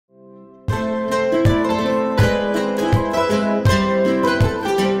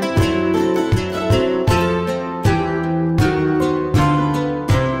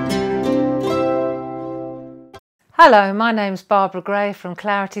Hello, my name's Barbara Gray from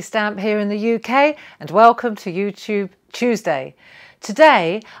Clarity Stamp here in the UK, and welcome to YouTube Tuesday.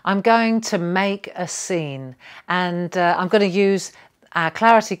 Today I'm going to make a scene, and I'm going to use our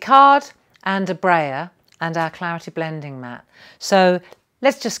Clarity card and a brayer and our Clarity blending mat. So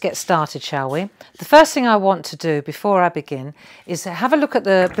let's just get started, shall we? The first thing I want to do before I begin is have a look at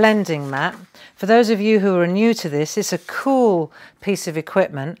the blending mat. For those of you who are new to this, it's a cool piece of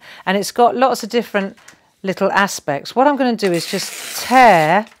equipment and it's got lots of different little aspects. What I'm going to do is just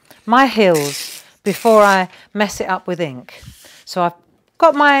tear my hills before I mess it up with ink. So I've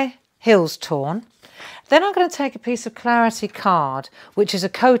got my hills torn. Then I'm going to take a piece of Clarity card, which is a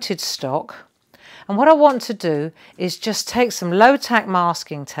coated stock. And what I want to do is just take some low tack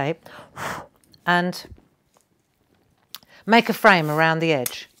masking tape and make a frame around the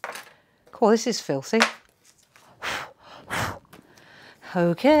edge. Cool, this is filthy.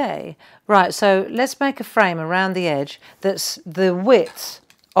 Okay, right, so let's make a frame around the edge that's the width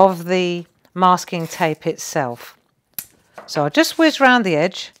of the masking tape itself. So I'll just whiz round the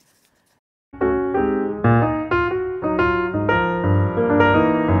edge.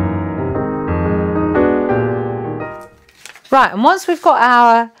 Right, and once we've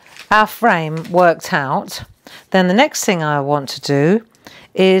got our frame worked out, then the next thing I want to do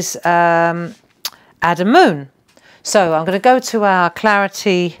is add a moon. So I'm going to go to our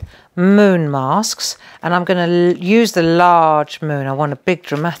Clarity moon masks and I'm going to use the large moon. I want a big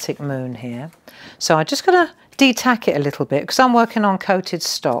dramatic moon here. So I'm just going to de-tack it a little bit because I'm working on coated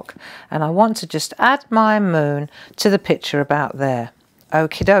stock and I want to just add my moon to the picture about there.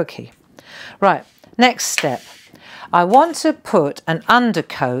 Okie dokie. Right, next step. I want to put an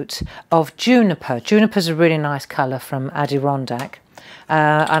undercoat of juniper. Juniper's a really nice colour from Adirondack.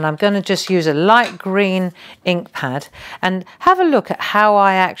 And I'm going to just use a light green ink pad and have a look at how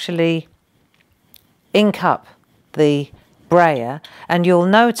I actually ink up the brayer, and you'll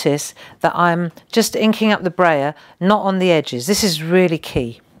notice that I'm just inking up the brayer, not on the edges. This is really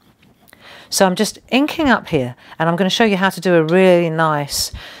key. So I'm just inking up here and I'm going to show you how to do a really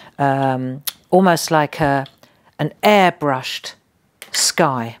nice, almost like an airbrushed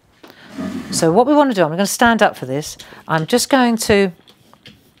sky. So what we want to do, I'm going to stand up for this, I'm just going to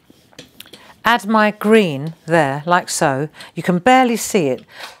add my green there, like so. You can barely see it,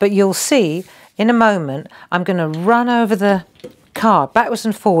 but you'll see in a moment I'm going to run over the card backwards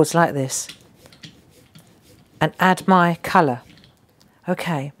and forwards like this and add my colour.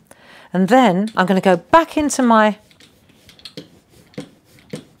 Okay, and then I'm going to go back into my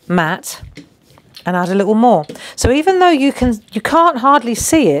mat and add a little more. So even though you can't hardly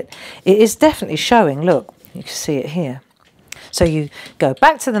see it, it is definitely showing. Look, you can see it here. So you go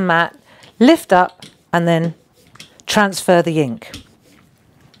back to the mat, lift up and then transfer the ink.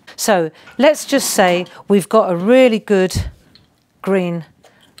 So let's just say we've got a really good green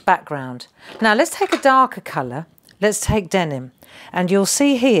background. Now let's take a darker colour. Let's take denim. And you'll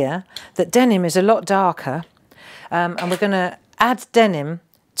see here that denim is a lot darker. And we're going to add denim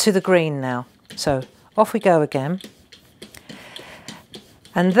to the green now. So off we go again.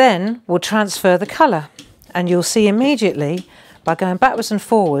 And then we'll transfer the colour. And you'll see immediately by going backwards and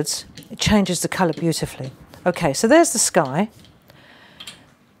forwards, it changes the colour beautifully. Okay, so there's the sky.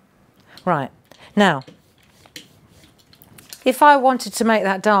 Right, now, if I wanted to make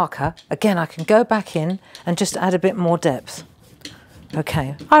that darker, again, I can go back in and just add a bit more depth.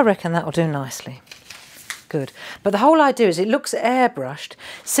 Okay, I reckon that'll do nicely. Good. But the whole idea is it looks airbrushed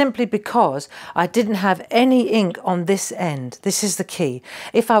simply because I didn't have any ink on this end. This is the key.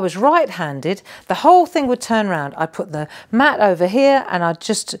 If I was right-handed, the whole thing would turn around. I'd put the mat over here and I'd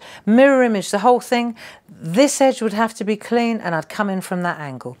just mirror image the whole thing. This edge would have to be clean and I'd come in from that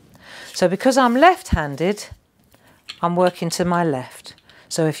angle. So because I'm left-handed, I'm working to my left.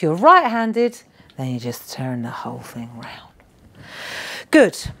 So if you're right-handed, then you just turn the whole thing round.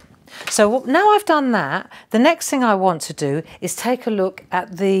 Good. So now I've done that, the next thing I want to do is take a look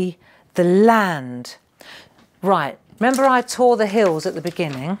at the land. Right, remember I tore the hills at the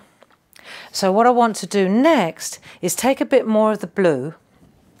beginning? So what I want to do next is take a bit more of the blue,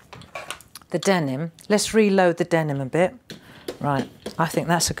 the denim. Let's reload the denim a bit. Right, I think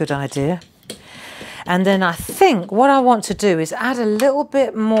that's a good idea. And then I think what I want to do is add a little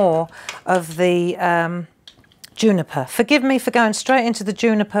bit more of the juniper. Forgive me for going straight into the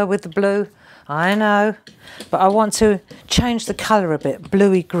juniper with the blue. I know, but I want to change the colour a bit,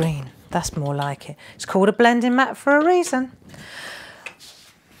 bluey green. That's more like it. It's called a blending mat for a reason.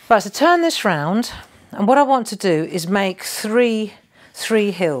 Right, so turn this round, and what I want to do is make three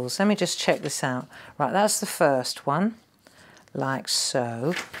hills. Let me just check this out. Right, that's the first one, like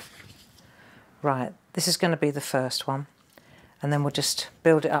so. Right, This is going to be the first one, and then we'll just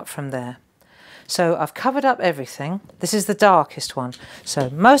build it up from there. So I've covered up everything. This is the darkest one. So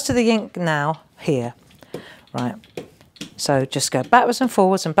most of the ink now here, right? So just go backwards and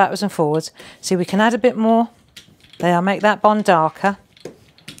forwards and backwards and forwards. See, we can add a bit more. There, make that bond darker.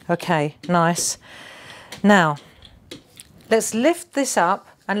 Okay, nice. Now, let's lift this up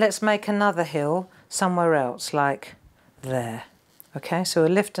and let's make another hill somewhere else, like there. Okay, so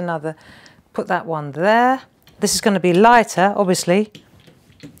we'll lift another, put that one there. This is going to be lighter, obviously.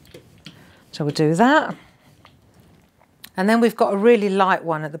 So we'll do that. And then we've got a really light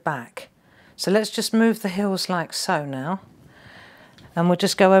one at the back. So let's just move the hills like so now. And we'll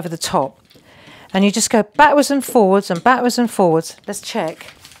just go over the top. And you just go backwards and forwards and backwards and forwards. Let's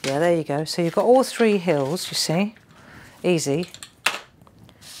check. Yeah, there you go. So you've got all three hills, you see. Easy.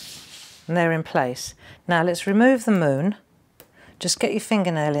 And they're in place. Now let's remove the moon. Just get your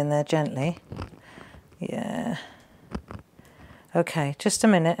fingernail in there gently. Yeah. Okay, just a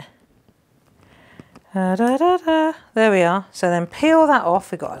minute. There we are. So then peel that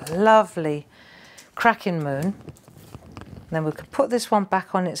off. We've got a lovely cracking moon. Then we can put this one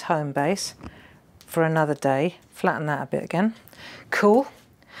back on its home base for another day. Flatten that a bit again. Cool.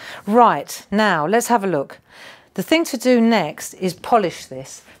 Right, now let's have a look. The thing to do next is polish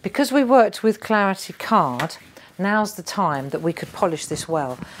this. Because we worked with Clarity Card, now's the time that we could polish this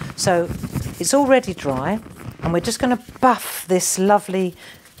well. So it's already dry, and we're just going to buff this lovely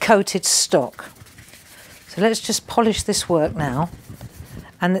coated stock. So let's just polish this work now,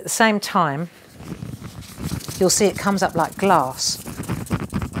 and at the same time you'll see it comes up like glass.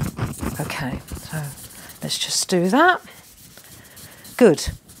 Okay, so let's just do that. Good.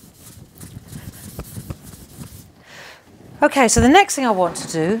 Okay, so the next thing I want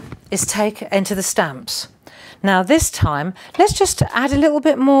to do is take into the stamps. Now this time, let's just add a little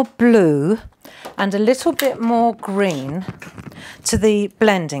bit more blue and a little bit more green to the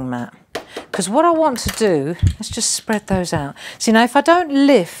blending mat. Because what I want to do, let's just spread those out. See, now if I don't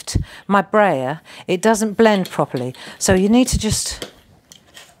lift my brayer, it doesn't blend properly. So you need to just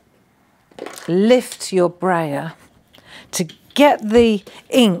lift your brayer to get the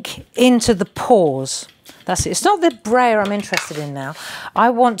ink into the pores. That's it. It's not the brayer I'm interested in now.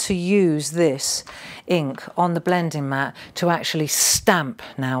 I want to use this ink on the blending mat to actually stamp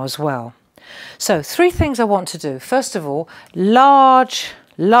now as well. So 3 things I want to do. First of all, large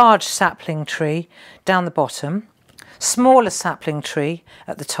sapling tree down the bottom, smaller sapling tree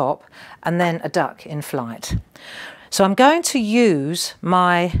at the top, and then a duck in flight. So I'm going to use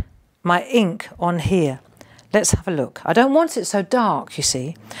my ink on here. Let's have a look. I don't want it so dark, you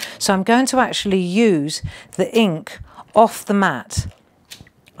see. So I'm going to actually use the ink off the mat.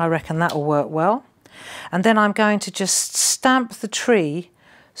 I reckon that will work well. And then I'm going to just stamp the tree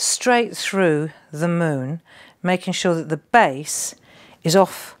straight through the moon, making sure that the base is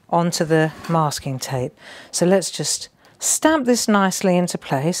off onto the masking tape. So let's just stamp this nicely into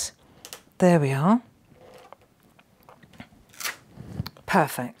place. There we are.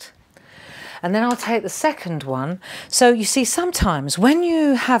 Perfect. And then I'll take the second one. So you see, sometimes when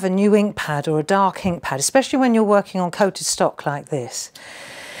you have a new ink pad or a dark ink pad, especially when you're working on coated stock like this,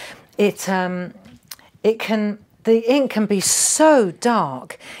 the ink can be so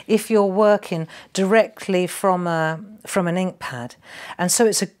dark if you're working directly from an ink pad. And so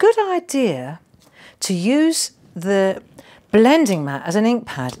it's a good idea to use the blending mat as an ink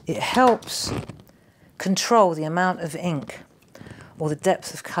pad. It helps control the amount of ink or the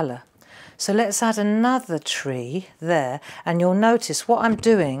depth of colour. So let's add another tree there, and you'll notice what I'm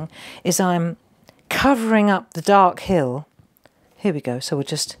doing is I'm covering up the dark hill. Here we go, so we'll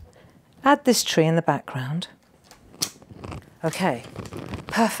just add this tree in the background. Okay,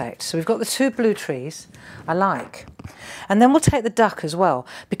 perfect. So we've got the 2 blue trees I like. And then we'll take the duck as well.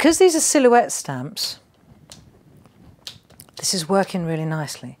 Because these are silhouette stamps, this is working really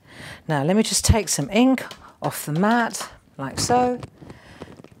nicely. Now let me just take some ink off the mat, like so.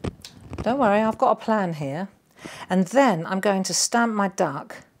 Don't worry, I've got a plan here. And then I'm going to stamp my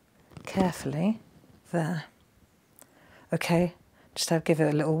duck carefully there. Okay, just give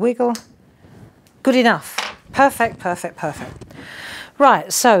it a little wiggle. Good enough. Perfect, perfect, perfect.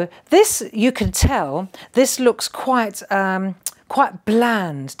 Right, so this, you can tell, this looks quite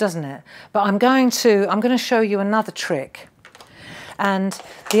bland, doesn't it? But I'm going to show you another trick. And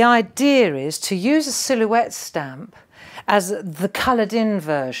the idea is to use a silhouette stamp as the coloured in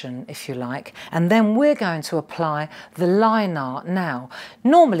version, if you like, and then we're going to apply the line art now.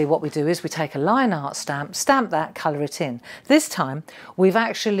 Normally what we do is we take a line art stamp, stamp that, colour it in. This time we've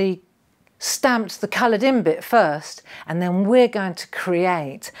actually stamped the coloured in bit first, and then we're going to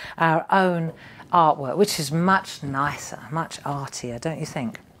create our own artwork, which is much nicer, much artier, don't you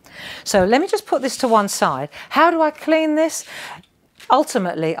think? So let me just put this to one side. How do I clean this?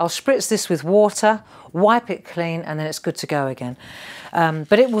 Ultimately, I'll spritz this with water, wipe it clean, and then it's good to go again.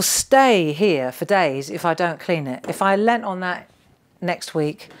 But it will stay here for days if I don't clean it. If I lent on that next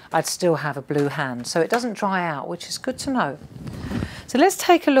week, I'd still have a blue hand. So it doesn't dry out, which is good to know. So let's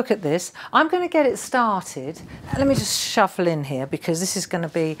take a look at this. I'm going to get it started. Let me just shuffle in here because this is going to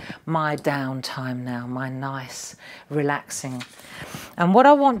be my downtime now, my nice, relaxing. And what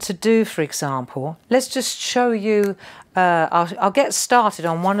I want to do, for example, let's just show you, I'll get started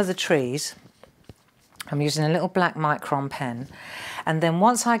on one of the trees. I'm using a little black Micron pen. And then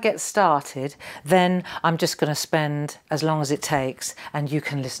once I get started, then I'm just going to spend as long as it takes and you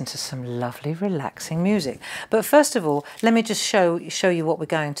can listen to some lovely relaxing music. But first of all, let me just show you what we're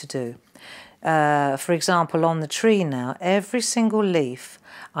going to do. For example, on the tree now, every single leaf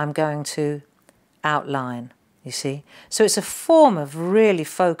I'm going to outline, you see. So it's a form of really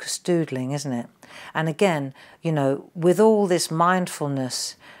focused doodling, isn't it? And again, you know, with all this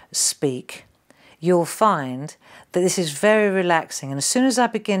mindfulness speak, you'll find that this is very relaxing. And as soon as I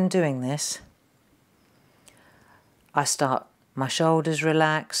begin doing this, my shoulders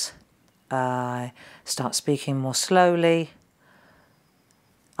relax, I start speaking more slowly.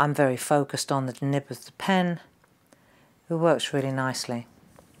 I'm very focused on the nib of the pen. It works really nicely.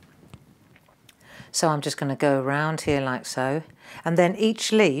 So I'm just going to go around here like so. And then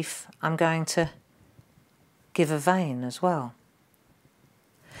each leaf, I'm going to give a vein as well.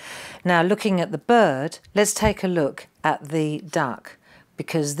 Now, looking at the bird, let's take a look at the duck,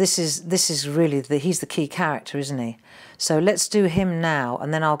 because this is really he's the key character, isn't he? So let's do him now,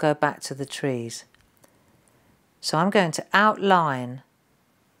 and then I'll go back to the trees. So I'm going to outline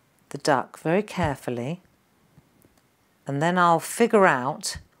the duck very carefully, and then I'll figure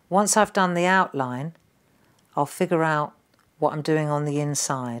out, once I've done the outline, I'll figure out what I'm doing on the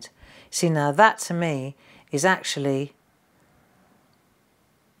inside. See, now that to me is actually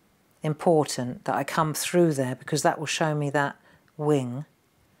important that I come through there, because that will show me that wing.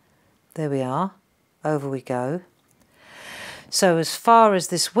 There we are, over we go. So as far as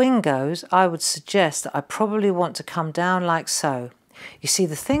this wing goes, I would suggest that I probably want to come down like so. You see,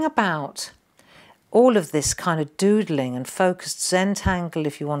 the thing about all of this kind of doodling and focused Zentangle,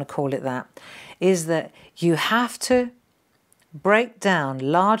 if you want to call it that, is that you have to break down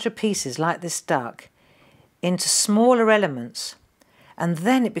larger pieces like this duck into smaller elements. And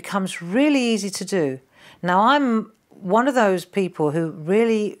then it becomes really easy to do. Now, I'm one of those people who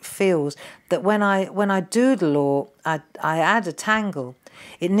really feels that when I doodle or I add a tangle,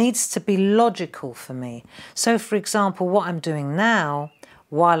 it needs to be logical for me. So, for example, what I'm doing now,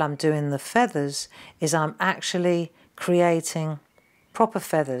 while I'm doing the feathers, is I'm actually creating proper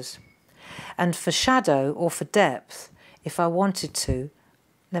feathers. And for shadow or for depth, if I wanted to,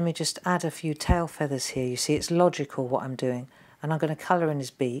 let me just add a few tail feathers here. You see, it's logical what I'm doing. And I'm going to colour in his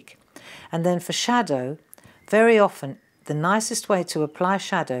beak. And then for shadow, very often the nicest way to apply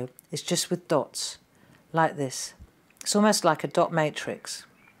shadow is just with dots, like this. It's almost like a dot matrix.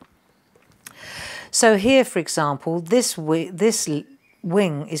 So here, for example, this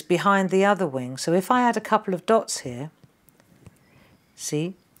wing is behind the other wing. So if I add a couple of dots here,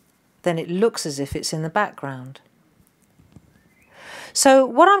 see, then it looks as if it's in the background. So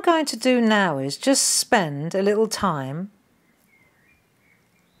what I'm going to do now is just spend a little time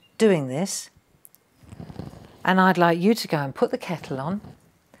doing this, and I'd like you to go and put the kettle on,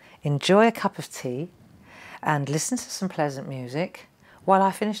 enjoy a cup of tea, and listen to some pleasant music while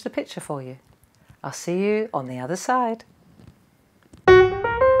I finish the picture for you. I'll see you on the other side.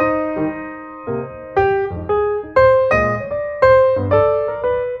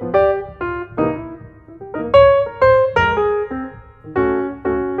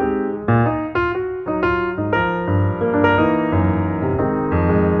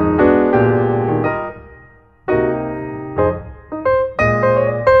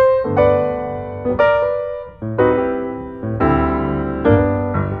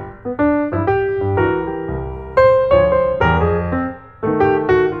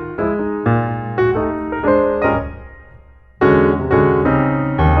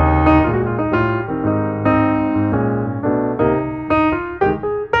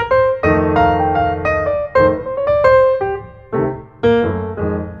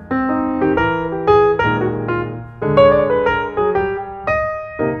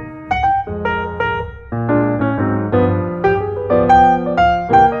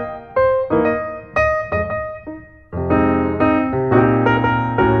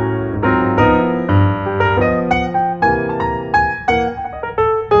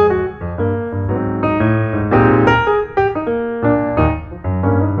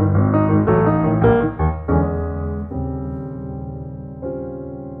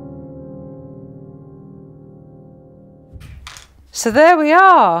 So there we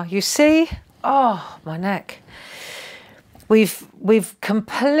are, you see? Oh, my neck. We've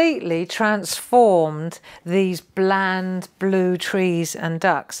completely transformed these bland blue trees and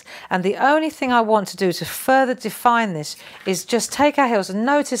ducks. And the only thing I want to do to further define this is just take our hills, and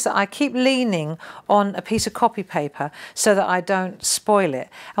notice that I keep leaning on a piece of copy paper so that I don't spoil it.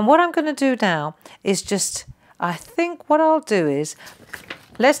 And what I'm going to do now is just, I think what I'll do is,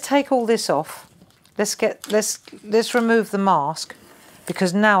 let's take all this off. Let's remove the mask,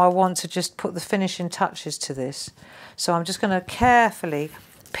 because now I want to just put the finishing touches to this. So I'm just going to carefully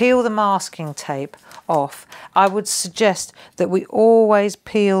peel the masking tape off. I would suggest that we always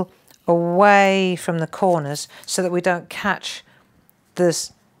peel away from the corners so that we don't catch the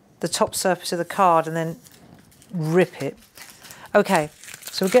top surface of the card and then rip it. Okay,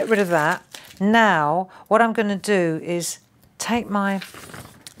 so we'll get rid of that. Now what I'm going to do is take my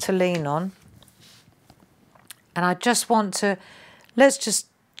to lean on, and I just want to, let's just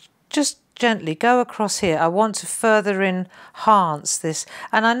gently go across here. I want to further enhance this,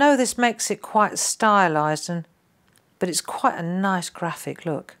 and I know this makes it quite stylized, but it's quite a nice graphic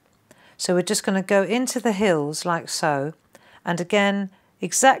look. So we're just going to go into the hills like so, and again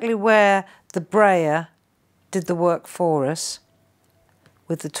exactly where the brayer did the work for us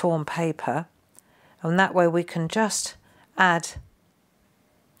with the torn paper, and that way we can just add,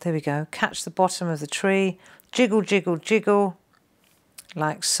 there we go, catch the bottom of the tree, jiggle, jiggle, jiggle,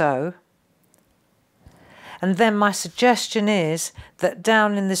 like so. And then my suggestion is that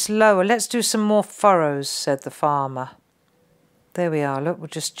down in this lower, let's do some more furrows, said the farmer. There we are, look, we'll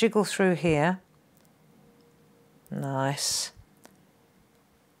just jiggle through here. Nice.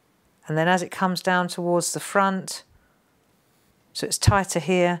 And then as it comes down towards the front, so it's tighter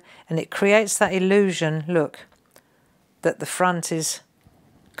here, and it creates that illusion, look, that the front is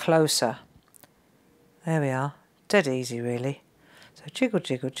closer. There we are, dead easy really. So jiggle,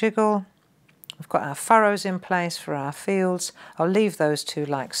 jiggle, jiggle. We've got our furrows in place for our fields. I'll leave those two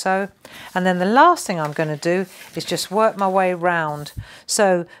like so. And then the last thing I'm going to do is just work my way round.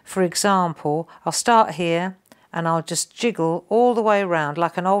 So, for example, I'll start here and I'll just jiggle all the way around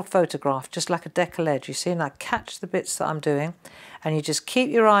like an old photograph, just like a décollage, you see, and I catch the bits that I'm doing. And you just keep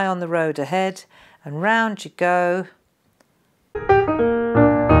your eye on the road ahead, and round you go.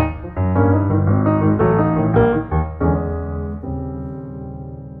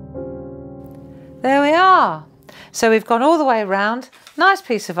 There we are. So we've gone all the way around. Nice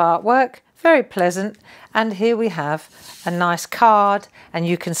piece of artwork, very pleasant. And here we have a nice card. And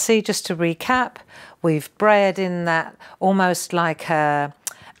you can see, just to recap, we've brayered in that almost like an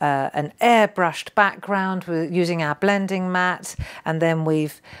airbrushed background using our blending mat, and then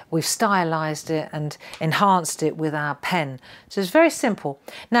we've stylized it and enhanced it with our pen. So it's very simple.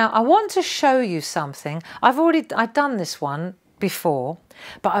 Now I want to show you something. I've done this one before,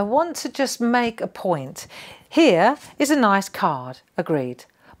 but I want to just make a point. Here is a nice card, agreed.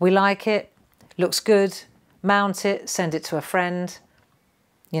 We like it, looks good, mount it, send it to a friend,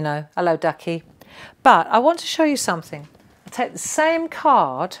 you know, hello ducky. But I want to show you something. I take the same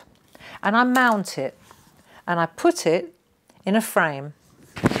card and I mount it and I put it in a frame.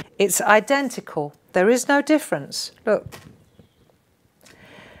 It's identical, there is no difference. Look,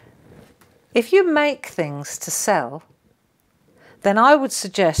 if you make things to sell, then I would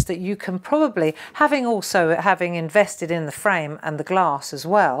suggest that you can probably, having invested in the frame and the glass as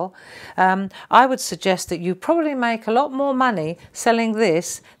well, I would suggest that you probably make a lot more money selling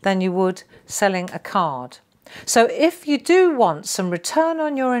this than you would selling a card. So if you do want some return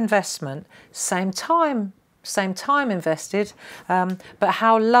on your investment, same time invested, but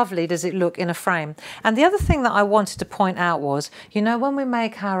how lovely does it look in a frame? And the other thing that I wanted to point out was, you know, when we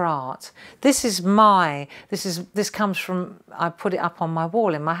make our art, this comes from, I put it up on my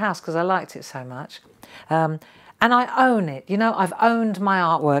wall in my house because I liked it so much. And I own it, you know, I've owned my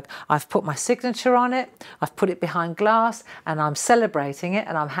artwork. I've put my signature on it, I've put it behind glass, and I'm celebrating it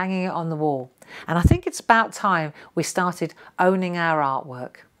and I'm hanging it on the wall. And I think it's about time we started owning our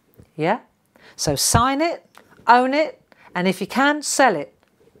artwork, yeah? So sign it, own it, and if you can, sell it.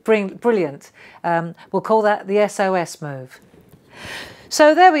 Brilliant. We'll call that the SOS move.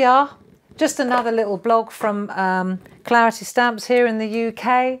 So there we are. Just another little blog from Clarity Stamps here in the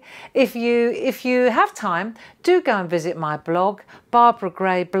UK. If you have time, do go and visit my blog,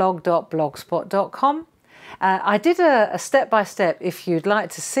 barbaragrayblog.blogspot.com. I did a step-by-step if you'd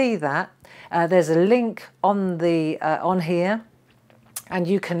like to see that. There's a link on here. And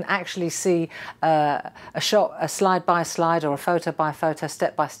you can actually see a slide by slide or a photo by photo,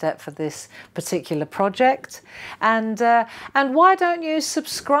 step by step for this particular project. And why don't you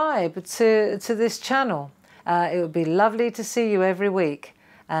subscribe to this channel? It would be lovely to see you every week,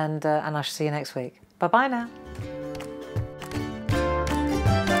 and I shall see you next week. Bye-bye now.